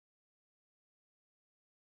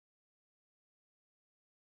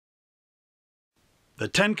The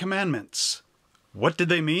Ten Commandments. What did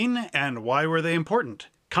they mean and why were they important?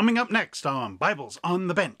 Coming up next on Bibles on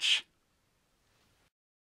the Bench.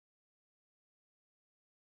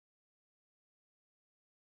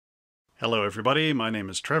 Hello everybody, my name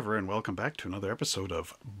is Trevor and welcome back to another episode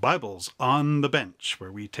of Bibles on the Bench,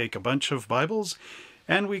 where we take a bunch of Bibles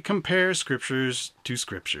and we compare scriptures to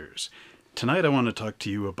scriptures. Tonight I want to talk to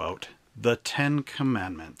you about the Ten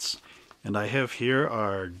Commandments. And I have here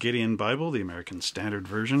our Gideon Bible, the American Standard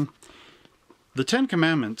Version. The Ten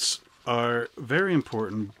Commandments are very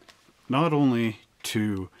important not only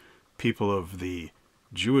to people of the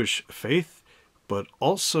Jewish faith, but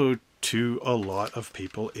also to a lot of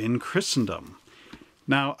people in Christendom.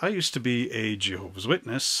 Now, I used to be a Jehovah's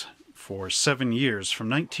Witness for 7 years,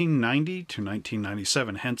 from 1990 to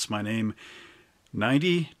 1997, hence my name,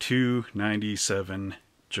 90 to 97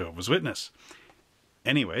 Jehovah's Witness.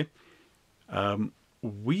 Anyway,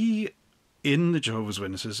 we in the Jehovah's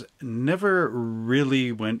Witnesses never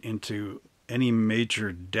really went into any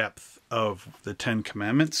major depth of the Ten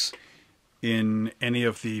Commandments in any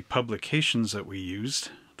of the publications that we used,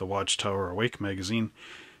 the Watchtower Awake magazine.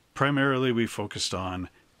 Primarily we focused on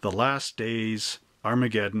the last days,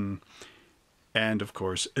 Armageddon, and of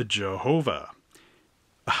course Jehovah.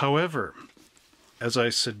 However, as I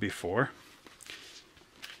said before,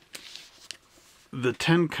 the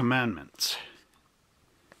Ten Commandments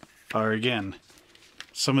are, again,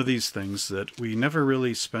 some of these things that we never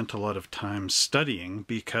really spent a lot of time studying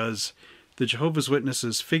because the Jehovah's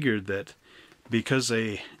Witnesses figured that because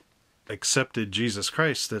they accepted Jesus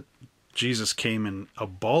Christ, that Jesus came and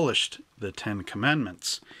abolished the Ten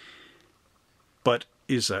Commandments. But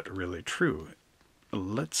is that really true?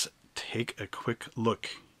 Let's take a quick look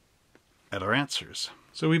at our answers.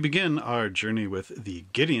 So we begin our journey with the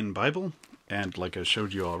Gideon Bible. And like I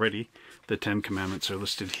showed you already, the Ten Commandments are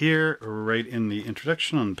listed here, right in the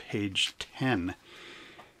introduction on page 10.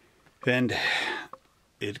 And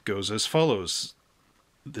it goes as follows.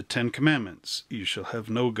 The Ten Commandments. You shall have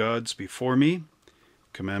no gods before me.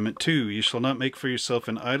 Commandment 2. You shall not make for yourself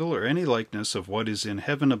an idol or any likeness of what is in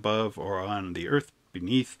heaven above, or on the earth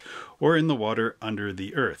beneath, or in the water under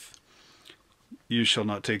the earth. You shall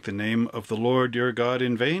not take the name of the Lord your God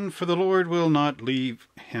in vain, for the Lord will not leave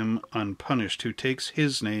him unpunished who takes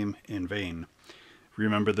his name in vain.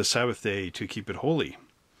 Remember the Sabbath day to keep it holy.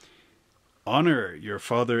 Honor your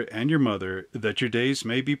father and your mother, that your days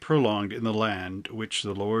may be prolonged in the land which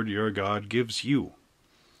the Lord your God gives you.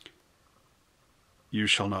 You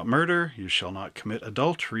shall not murder, you shall not commit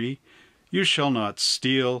adultery, you shall not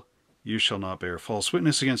steal, you shall not bear false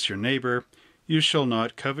witness against your neighbor, you shall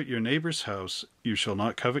not covet your neighbor's house. You shall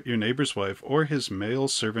not covet your neighbor's wife, or his male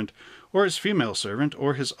servant, or his female servant,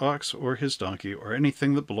 or his ox, or his donkey, or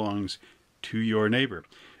anything that belongs to your neighbor.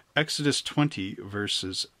 Exodus 20,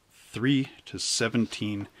 verses 3 to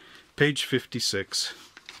 17, page 56,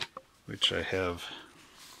 which I have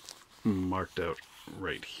marked out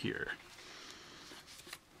right here.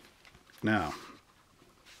 Now,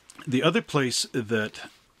 the other place that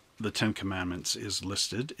the Ten Commandments is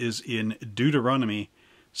listed is in Deuteronomy,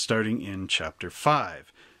 starting in chapter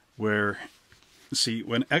 5, where, see,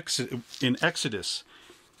 when in Exodus,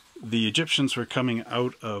 the Egyptians were coming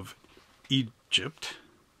out of Egypt.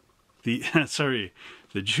 The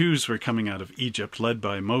Jews were coming out of Egypt, led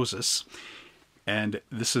by Moses, and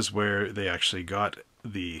this is where they actually got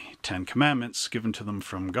the Ten Commandments given to them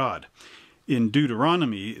from God. In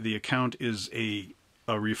Deuteronomy, the account is a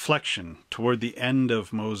reflection toward the end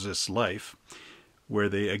of Moses' life, where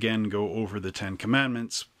they again go over the Ten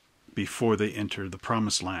Commandments before they enter the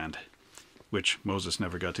Promised Land, which Moses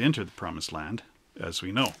never got to enter the Promised Land, as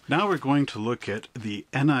we know. Now we're going to look at the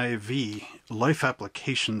NIV Life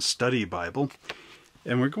Application Study Bible,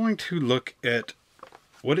 and we're going to look at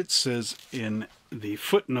what it says in the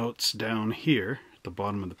footnotes down here at the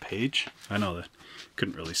bottom of the page. I know that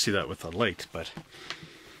couldn't really see that with the light, but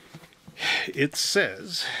it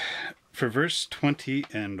says, for verse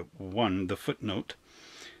 20:1, the footnote,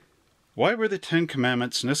 why were the Ten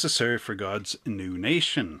Commandments necessary for God's new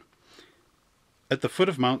nation? At the foot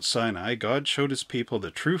of Mount Sinai, God showed his people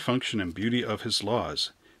the true function and beauty of his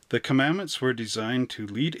laws. The commandments were designed to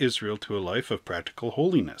lead Israel to a life of practical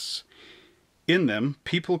holiness. In them,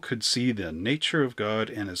 people could see the nature of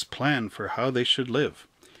God and his plan for how they should live.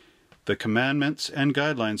 The commandments and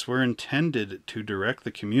guidelines were intended to direct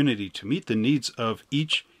the community to meet the needs of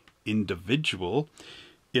each individual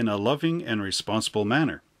in a loving and responsible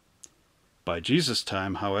manner. By Jesus'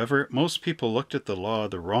 time, however, most people looked at the law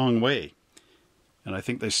the wrong way, and I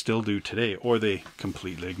think they still do today, or they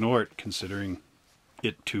completely ignore it, considering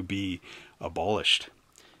it to be abolished.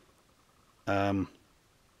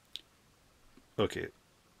 Okay.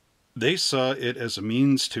 They saw it as a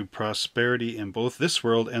means to prosperity in both this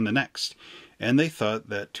world and the next, and they thought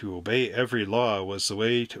that to obey every law was the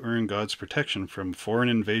way to earn God's protection from foreign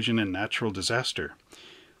invasion and natural disaster.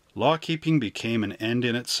 Law-keeping became an end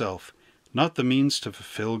in itself, not the means to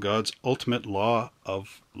fulfill God's ultimate law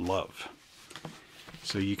of love.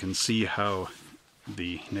 So you can see how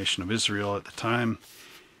the nation of Israel at the time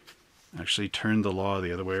actually turned the law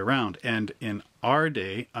the other way around. And in our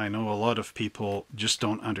day, I know a lot of people just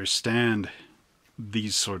don't understand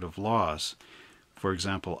these sort of laws. For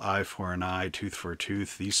example, eye for an eye, tooth for a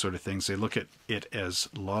tooth, these sort of things. They look at it as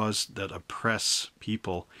laws that oppress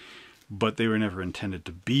people, but they were never intended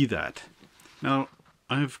to be that. Now,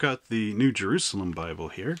 I've got the New Jerusalem Bible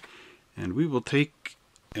here, and we will take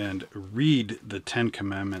and read the Ten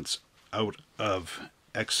Commandments out of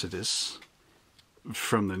Exodus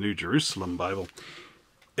from the New Jerusalem Bible.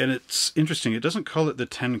 And it's interesting, it doesn't call it the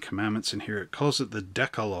Ten Commandments in here, it calls it the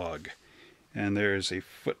Decalogue. And there's a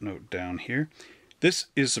footnote down here. This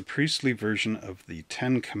is a priestly version of the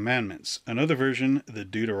Ten Commandments. Another version, the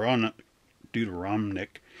Deuteronomic,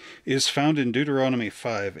 is found in Deuteronomy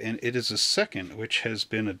 5, and it is a second which has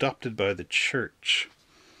been adopted by the church.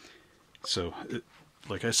 So,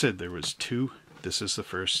 like I said, there was two. This is the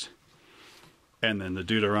first. And then the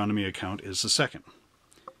Deuteronomy account is the second.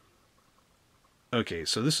 Okay,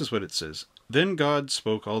 so this is what it says. Then God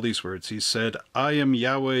spoke all these words. He said, I am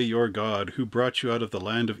Yahweh your God, who brought you out of the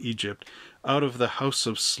land of Egypt, out of the house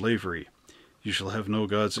of slavery. You shall have no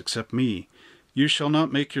gods except me. You shall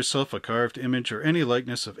not make yourself a carved image or any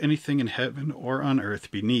likeness of anything in heaven or on earth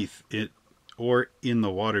beneath it or in the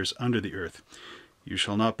waters under the earth. You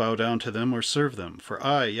shall not bow down to them or serve them, for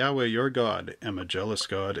I, Yahweh your God, am a jealous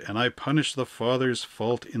God, and I punish the father's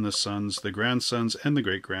fault in the sons, the grandsons, and the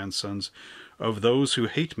great-grandsons of those who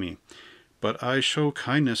hate me. But I show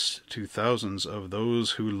kindness to thousands of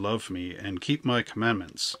those who love me and keep my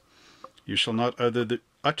commandments. You shall not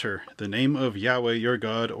utter the name of Yahweh your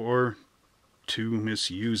God or to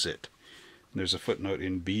misuse it. There's a footnote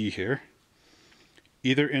in B here.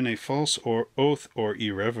 Either in a false or oath or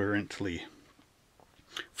irreverently.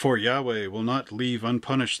 For Yahweh will not leave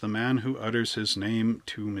unpunished the man who utters his name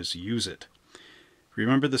to misuse it.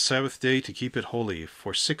 Remember the Sabbath day to keep it holy.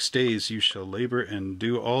 For 6 days you shall labor and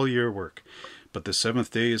do all your work. But the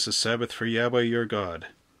seventh day is the Sabbath for Yahweh your God.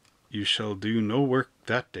 You shall do no work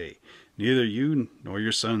that day, neither you, nor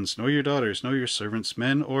your sons, nor your daughters, nor your servants,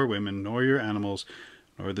 men or women, nor your animals,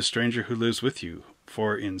 nor the stranger who lives with you.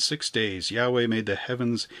 For in 6 days Yahweh made the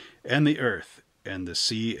heavens and the earth, and the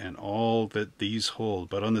sea, and all that these hold.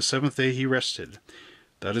 But on the seventh day he rested.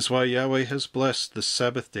 That is why Yahweh has blessed the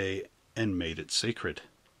Sabbath day and made it sacred.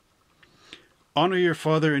 Honor your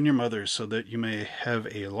father and your mother, so that you may have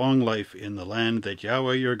a long life in the land that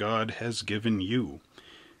Yahweh your God has given you.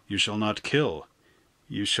 You shall not kill.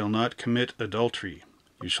 You shall not commit adultery.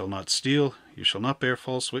 You shall not steal. You shall not bear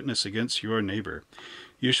false witness against your neighbor.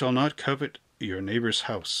 You shall not covet your neighbor's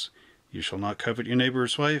house. You shall not covet your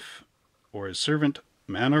neighbor's wife, or his servant,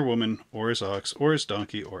 man or woman, or his ox, or his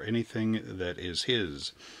donkey, or anything that is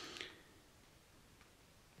his.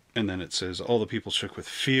 And then it says, all the people shook with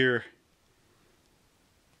fear.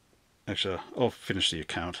 Actually, I'll finish the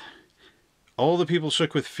account. All the people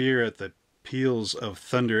shook with fear at the peals of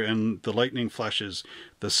thunder and the lightning flashes,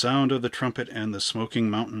 the sound of the trumpet and the smoking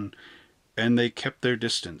mountain, and they kept their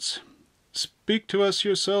distance. Speak to us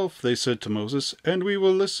yourself, they said to Moses, and we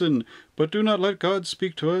will listen, but do not let God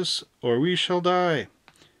speak to us, or we shall die.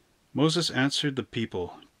 Moses answered the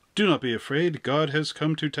people, do not be afraid. God has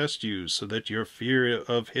come to test you, so that your fear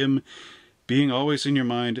of him, being always in your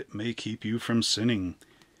mind, may keep you from sinning.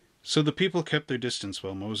 So the people kept their distance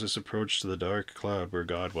while Moses approached the dark cloud where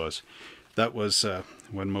God was. That was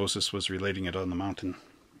when Moses was relating it on the mountain.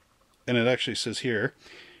 And it actually says here,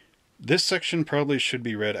 this section probably should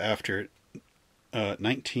be read after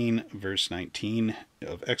 19, verse 19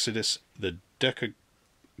 of Exodus. The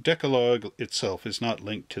Decalogue itself is not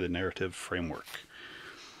linked to the narrative framework.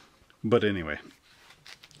 But anyway,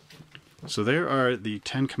 so there are the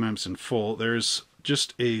Ten Commandments in full. There's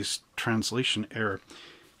just a translation error.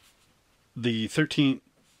 The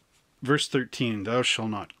verse 13, thou shalt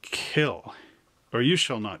not kill, or you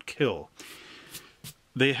shall not kill.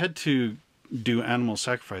 They had to do animal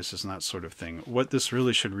sacrifices and that sort of thing. What this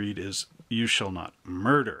really should read is, you shall not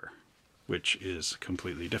murder, which is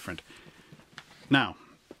completely different. Now,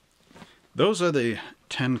 those are the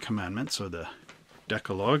Ten Commandments, or the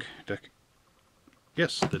Decalogue.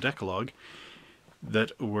 The Decalogue,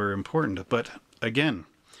 that were important. But again,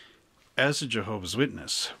 as a Jehovah's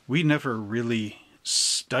Witness, we never really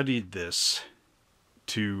studied this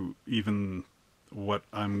to even what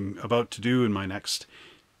I'm about to do in my next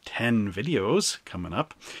 10 videos coming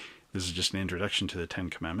up. This is just an introduction to the 10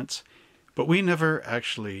 Commandments. But we never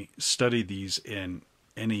actually study these in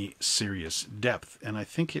any serious depth, and I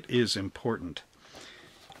think it is important.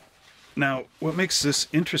 Now, what makes this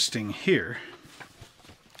interesting here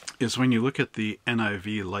is when you look at the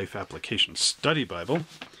NIV Life Application Study Bible,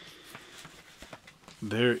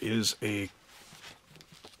 there is a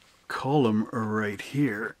column right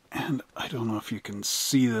here, and I don't know if you can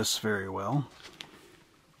see this very well,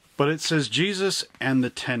 but it says Jesus and the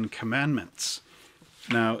 10 Commandments.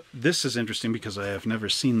 Now, this is interesting because I have never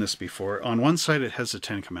seen this before. On one side it has the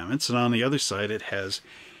 10 Commandments, and on the other side it has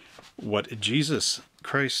what Jesus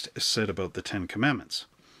Christ said about the 10 Commandments.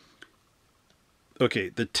 Okay,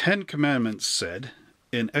 the 10 Commandments said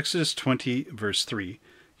in Exodus 20 verse 3,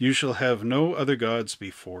 "You shall have no other gods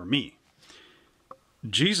before me."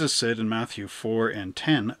 Jesus said in Matthew 4 and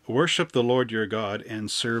 10, "Worship the Lord your God and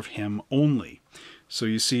serve him only." So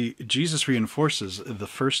you see, Jesus reinforces the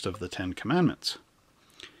first of the 10 Commandments.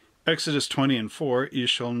 Exodus 20 and 4, "You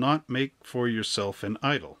shall not make for yourself an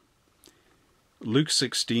idol." Luke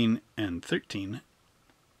 16 and 13,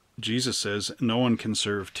 Jesus says, "No one can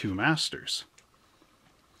serve two masters."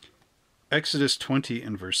 Exodus 20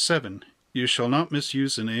 and verse 7, "You shall not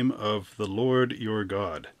misuse the name of the Lord your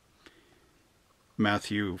God."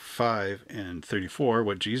 Matthew 5 and 34,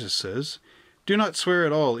 what Jesus says, "Do not swear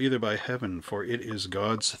at all, either by heaven, for it is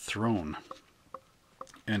God's throne."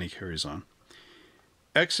 And he carries on.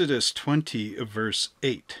 Exodus 20 verse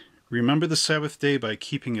 8, "Remember the Sabbath day by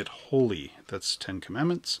keeping it holy." That's 10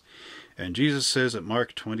 Commandments. And Jesus says at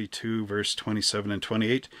Mark 22 verse 27 and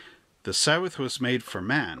 28, "The Sabbath was made for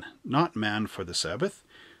man, not man for the Sabbath.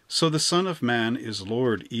 So the Son of Man is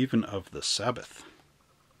Lord even of the Sabbath."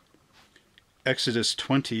 Exodus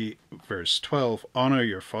 20 verse 12, "Honor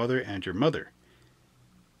your father and your mother."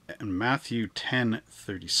 And Matthew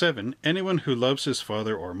 10:37, "Anyone who loves his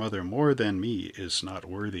father or mother more than me is not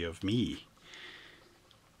worthy of me."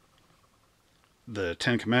 The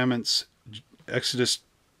 10 Commandments, Exodus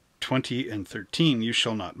 20 and 13, "You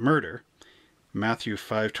shall not murder." Matthew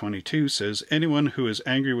 5:22 says, "Anyone who is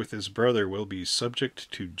angry with his brother will be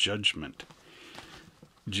subject to judgment."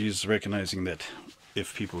 Jesus recognizing that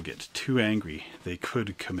if people get too angry, they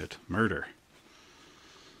could commit murder.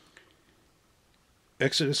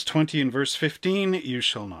 Exodus 20 and verse 15, "You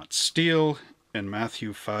shall not steal." And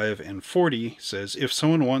Matthew 5 and 40 says, "If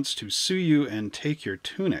someone wants to sue you and take your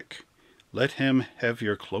tunic, let him have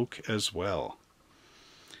your cloak as well."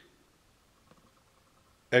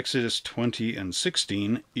 Exodus 20 and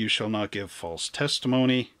 16, "You shall not give false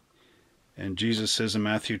testimony." And Jesus says in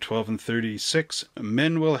Matthew 12 and 36,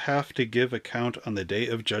 "Men will have to give account on the day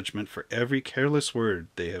of judgment for every careless word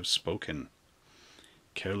they have spoken."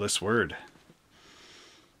 Careless word.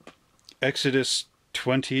 Exodus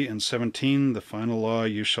 20 and 17, the final law,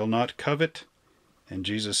 "You shall not covet." And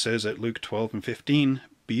Jesus says at Luke 12 and 15,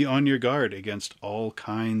 "Be on your guard against all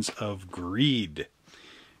kinds of greed."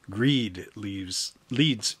 Greed leads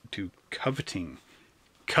to coveting.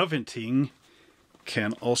 Coveting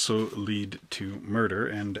can also lead to murder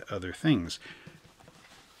and other things.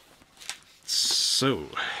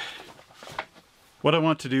 So, what I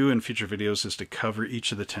want to do in future videos is to cover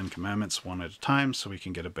each of the 10 Commandments one at a time so we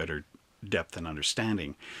can get a better depth and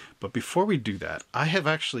understanding. But before we do that, I have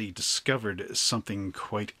actually discovered something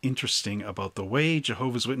quite interesting about the way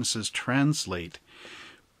Jehovah's Witnesses translate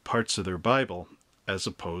parts of their Bible as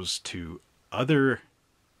opposed to other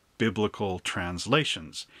biblical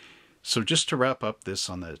translations. So just to wrap up this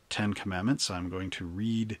on the 10 Commandments, I'm going to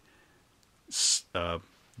read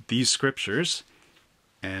these scriptures,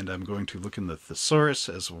 and I'm going to look in the thesaurus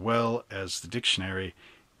as well as the dictionary,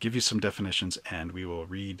 give you some definitions, and we will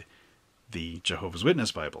read the Jehovah's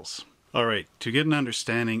Witness Bibles. All right, to get an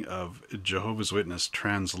understanding of Jehovah's Witness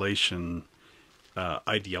translation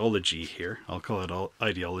ideology here, I'll call it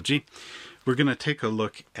ideology, we're going to take a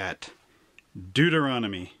look at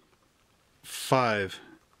Deuteronomy 5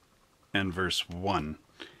 and verse 1.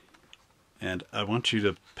 And I want you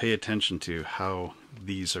to pay attention to how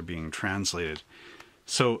these are being translated.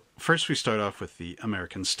 So first we start off with the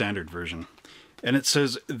American Standard Version. And it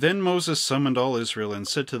says, "Then Moses summoned all Israel and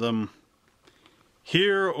said to them,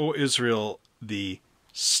 'Hear, O Israel, the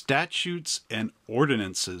statutes and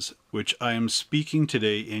ordinances which I am speaking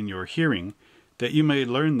today in your hearing, that you may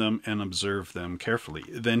learn them and observe them carefully.'"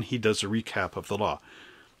 Then he does a recap of the law.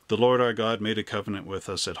 "The Lord our God made a covenant with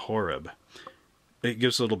us at Horeb." It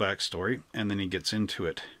gives a little backstory, and then he gets into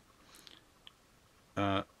it.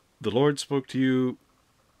 "The Lord spoke to you,"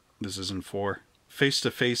 this is in 4, "face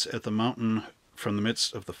to face at the mountain from the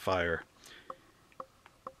midst of the fire.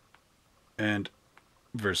 And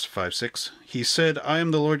verse 5-6, he said, I am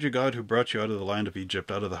the Lord your God who brought you out of the land of Egypt,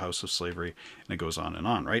 out of the house of slavery. And it goes on,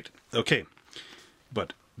 right? Okay,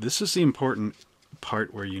 but this is the important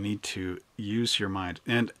part where you need to use your mind.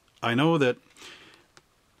 And I know that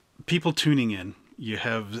people tuning in, you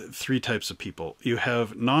have three types of people. You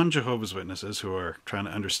have non-Jehovah's Witnesses who are trying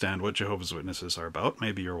to understand what Jehovah's Witnesses are about.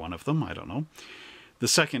 Maybe you're one of them, I don't know. The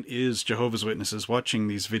second is Jehovah's Witnesses watching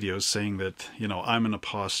these videos saying that, you know, I'm an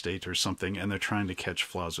apostate or something, and they're trying to catch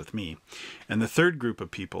flaws with me. And the third group of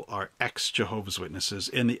people are ex-Jehovah's Witnesses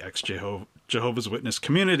in the ex-Jehovah's Witness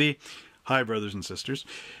community. Hi, brothers and sisters.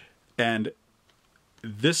 And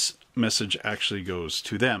this message actually goes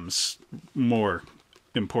to them more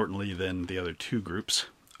importantly than the other two groups,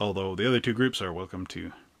 although the other two groups are welcome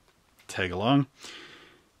to tag along.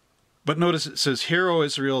 But notice it says, Hear, O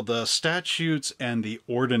Israel, the statutes and the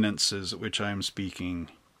ordinances which I am speaking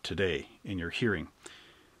today in your hearing.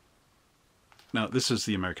 Now, this is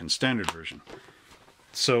the American Standard Version.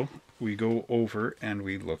 So we go over and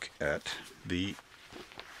we look at the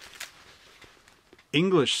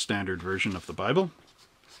English Standard Version of the Bible,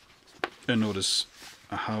 and notice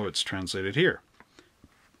how it's translated here.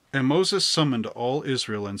 And Moses summoned all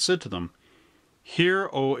Israel and said to them, Hear,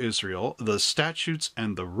 O Israel, the statutes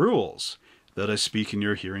and the rules that I speak in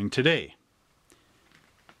your hearing today.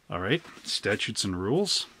 All right, statutes and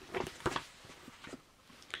rules.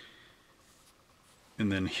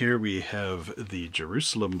 And then here we have the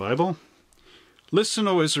Jerusalem Bible. Listen,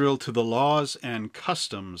 O Israel, to the laws and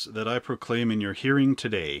customs that I proclaim in your hearing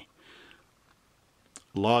today.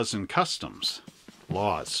 Laws and customs.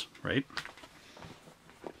 Laws, right?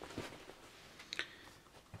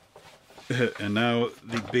 And now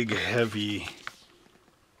the big, heavy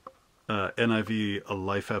NIV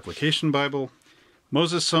Life Application Bible.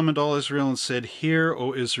 Moses summoned all Israel and said, Hear,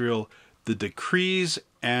 O Israel, the decrees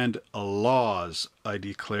and laws I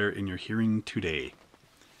declare in your hearing today.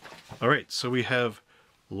 All right, so we have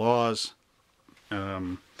laws,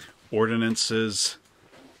 ordinances,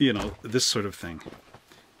 you know, this sort of thing.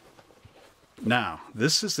 Now,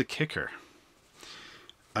 this is the kicker.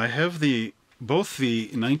 I have both the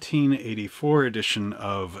 1984 edition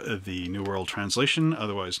of the New World Translation,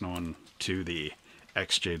 otherwise known to the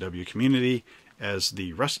XJW community as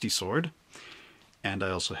the Rusty Sword, and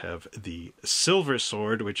I also have the Silver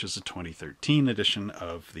Sword, which is a 2013 edition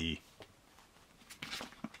of the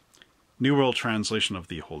New World Translation of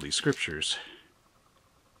the Holy Scriptures.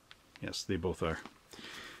 Yes, they both are.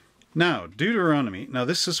 Now, Deuteronomy. Now,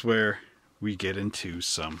 this is where we get into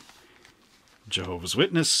some Jehovah's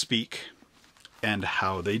Witness speak and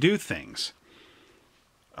how they do things.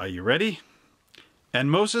 Are you ready? And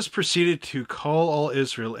Moses proceeded to call all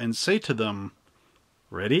Israel and say to them,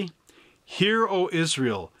 ready? Hear, O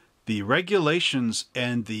Israel, the regulations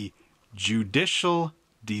and the judicial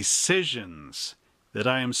decisions that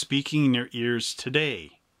I am speaking in your ears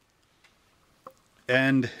today.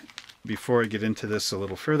 And before I get into this a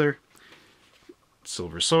little further,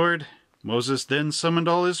 Silver Sword, Moses then summoned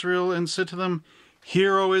all Israel and said to them,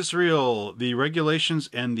 Hear, O Israel, the regulations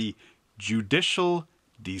and the judicial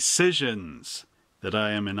decisions that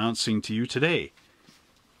I am announcing to you today.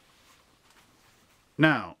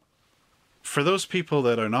 Now, for those people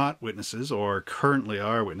that are not witnesses or currently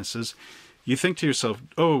are witnesses, you think to yourself,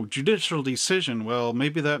 oh, judicial decision, well,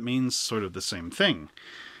 maybe that means sort of the same thing.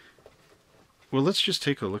 Well, let's just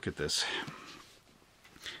take a look at this.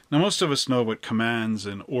 Now, most of us know what commands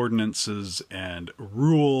and ordinances and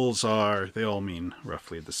rules are. They all mean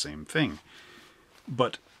roughly the same thing.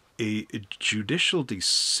 But a judicial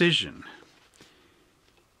decision.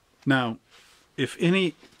 Now, if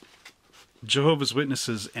any Jehovah's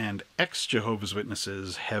Witnesses and ex-Jehovah's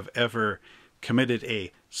Witnesses have ever committed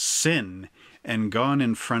a sin and gone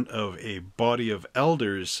in front of a body of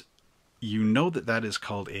elders, you know that that is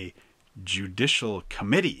called a judicial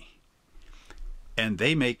committee. And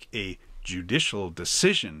they make a judicial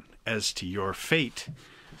decision as to your fate,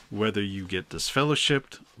 whether you get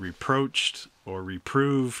disfellowshipped, reproached, or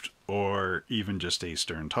reproved, or even just a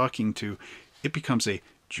stern talking to. It becomes a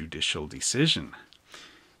judicial decision.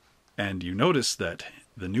 And you notice that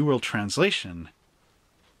the New World Translation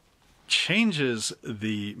changes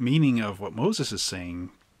the meaning of what Moses is saying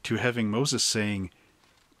to having Moses saying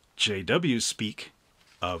JW speak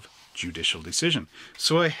of judicial decision.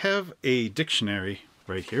 So I have a dictionary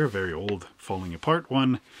right here, a very old falling apart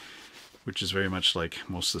one, which is very much like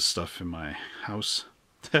most of the stuff in my house.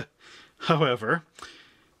 However,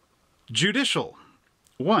 judicial,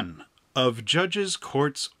 1, of judges,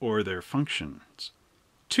 courts, or their functions.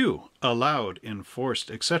 2, allowed, enforced,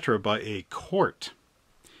 etc. by a court.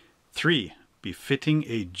 3, befitting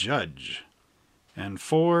a judge. And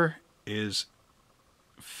 4 is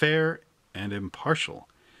fair and impartial.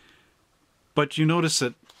 But you notice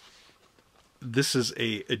that this is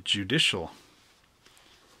a judicial.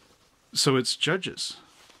 So it's judges.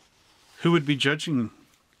 Who would be judging?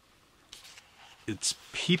 It's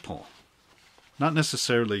people, not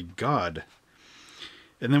necessarily God.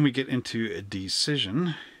 And then we get into a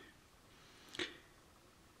decision.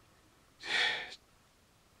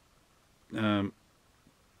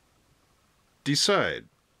 Decide.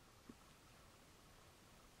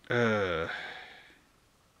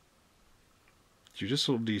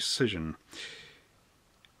 Judicial decision.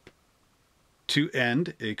 To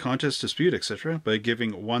end a contest, dispute, etc., by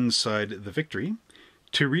giving one side the victory.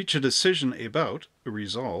 To reach a decision about,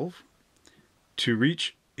 resolve. To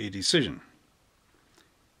reach a decision.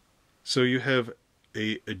 So you have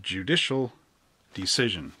a judicial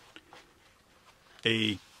decision.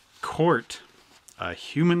 A court, a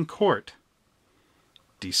human court,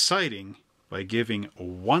 deciding by giving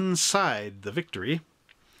one side the victory.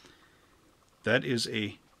 That is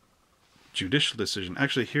a judicial decision.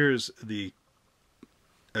 Actually,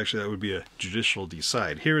 that would be a judicial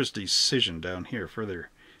decide. Here is decision down here, further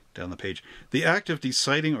down the page. The act of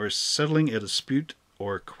deciding or settling a dispute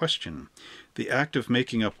or question. The act of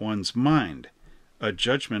making up one's mind. A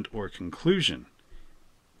judgment or conclusion.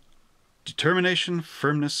 Determination,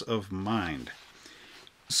 firmness of mind.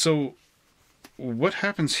 So, what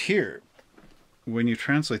happens here when you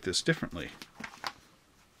translate this differently?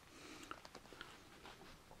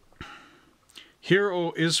 Hear,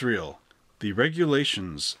 O Israel, the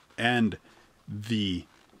regulations and the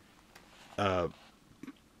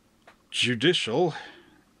judicial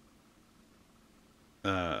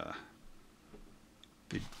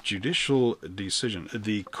decision,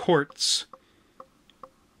 the courts,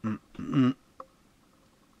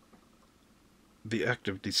 the act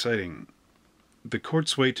of deciding, the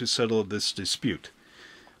court's way to settle this dispute.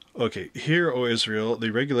 Okay, hear, O Israel, the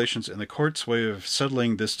regulations and the court's way of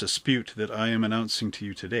settling this dispute that I am announcing to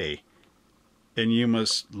you today, and you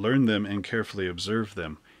must learn them and carefully observe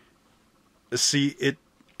them. See,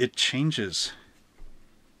 it changes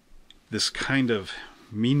this kind of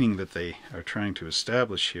meaning that they are trying to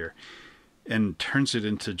establish here and turns it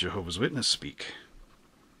into Jehovah's Witness speak.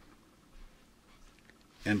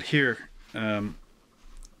 And here,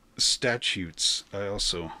 statutes I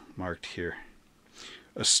also marked here.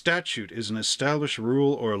 A statute is an established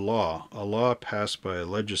rule or law, a law passed by a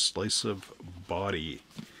legislative body.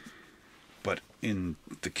 But in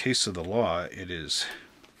the case of the law, it is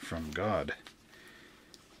from God.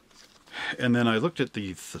 And then I looked at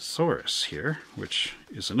the thesaurus here, which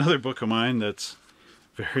is another book of mine that's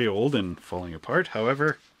very old and falling apart.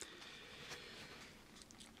 However,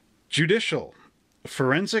 judicial,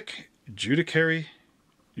 forensic, judiciary,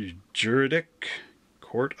 juridic,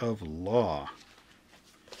 court of law.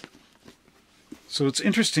 So it's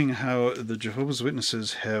interesting how the Jehovah's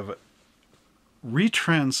Witnesses have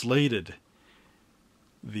retranslated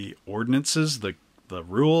the ordinances, the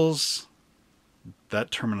rules,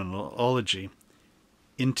 that terminology,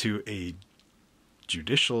 into a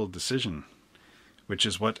judicial decision, which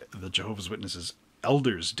is what the Jehovah's Witnesses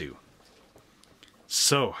elders do.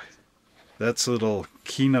 So, that's a little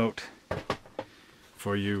keynote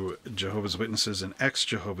for you Jehovah's Witnesses and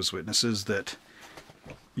ex-Jehovah's Witnesses, that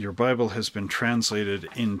your Bible has been translated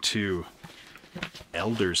into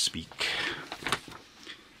elder speak.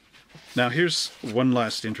 Now here's one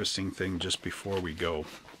last interesting thing just before we go.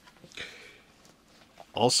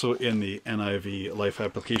 Also in the NIV Life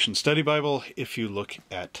Application Study Bible, if you look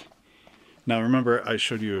at... Now remember, I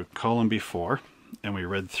showed you a column before, and we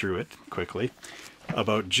read through it quickly,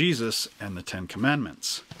 about Jesus and the Ten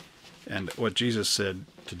Commandments, and what Jesus said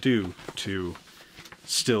to do to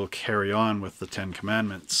still carry on with the Ten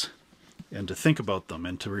Commandments, and to think about them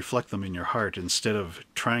and to reflect them in your heart instead of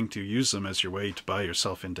trying to use them as your way to buy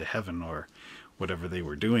yourself into heaven or whatever they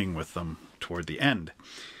were doing with them toward the end.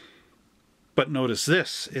 But notice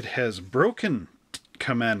this, it has broken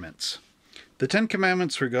commandments. The Ten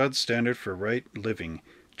Commandments were God's standard for right living.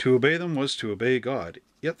 To obey them was to obey God.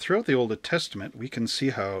 Yet throughout the Old Testament we can see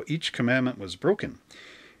how each commandment was broken.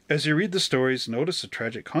 As you read the stories, notice the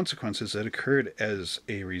tragic consequences that occurred as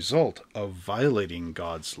a result of violating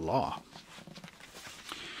God's law.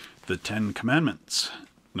 The Ten Commandments.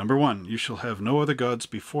 Number 1, you shall have no other gods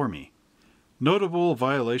before me. Notable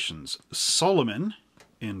violations. Solomon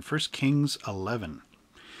in 1 Kings 11.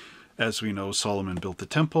 As we know, Solomon built the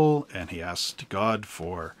temple and he asked God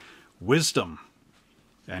for wisdom.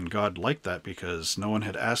 And God liked that because no one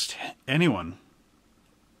had asked anyone,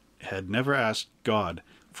 had never asked God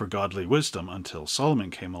for godly wisdom until Solomon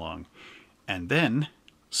came along. And then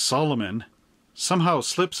Solomon somehow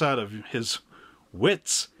slips out of his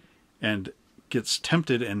wits and gets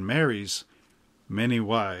tempted and marries many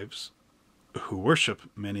wives who worship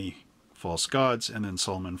many false gods, and then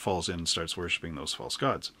Solomon falls in and starts worshiping those false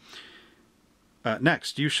gods.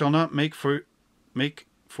 Next, you shall not make for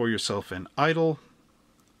yourself an idol.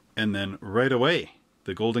 And then right away,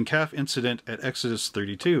 the golden calf incident at Exodus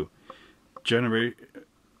 32.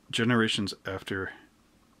 Generations after...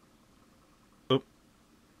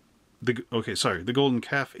 the golden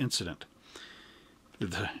calf incident.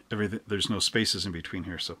 There's no spaces in between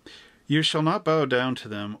here. So, you shall not bow down to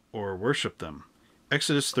them or worship them.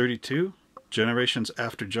 Exodus 32, generations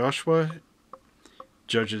after Joshua,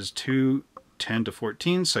 Judges 2,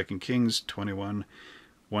 10-14, 2 Kings 21,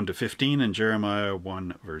 1-15, and Jeremiah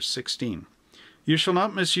 1, verse 16. You shall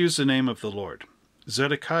not misuse the name of the Lord.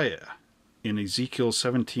 Zedekiah in Ezekiel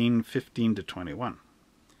 17, 15-21.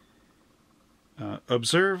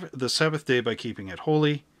 Observe the Sabbath day by keeping it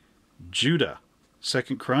holy. Judah, 2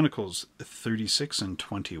 Chronicles 36 and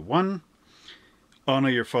 21. Honor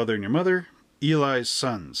your father and your mother. Eli's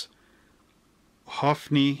sons,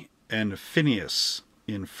 Hophni and Phinehas,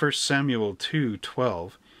 in 1 Samuel 2,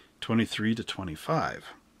 12, 23-25.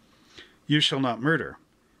 You shall not murder.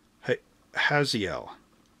 Haziel,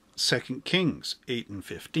 2 Kings 8 and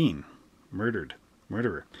 15.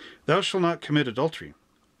 Murderer. Thou shalt not commit adultery.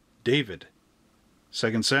 David,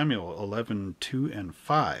 2 Samuel 11, 2 and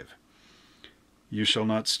 5. You shall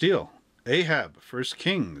not steal. Ahab, 1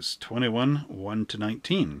 Kings 21,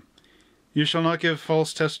 1-19. You shall not give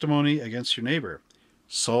false testimony against your neighbor.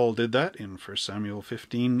 Saul did that in 1 Samuel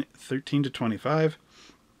 15, 13-25.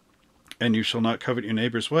 And you shall not covet your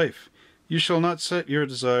neighbor's wife. You shall not set your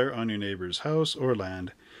desire on your neighbor's house or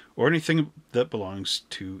land, or anything that belongs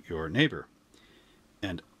to your neighbor.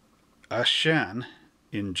 And Ashan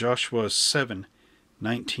in Joshua 7,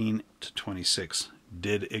 19-26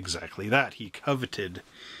 did exactly that. He coveted,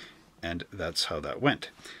 and that's how that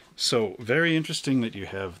went. So, very interesting that you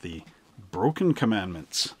have the broken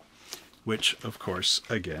commandments, which, of course,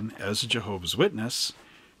 again, as a Jehovah's Witness,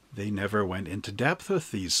 they never went into depth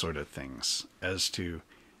with these sort of things as to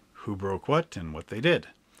who broke what and what they did.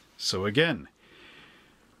 So again,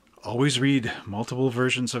 always read multiple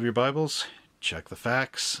versions of your Bibles, check the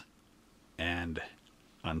facts, and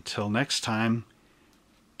until next time,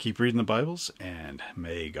 keep reading the Bibles, and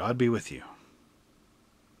may God be with you.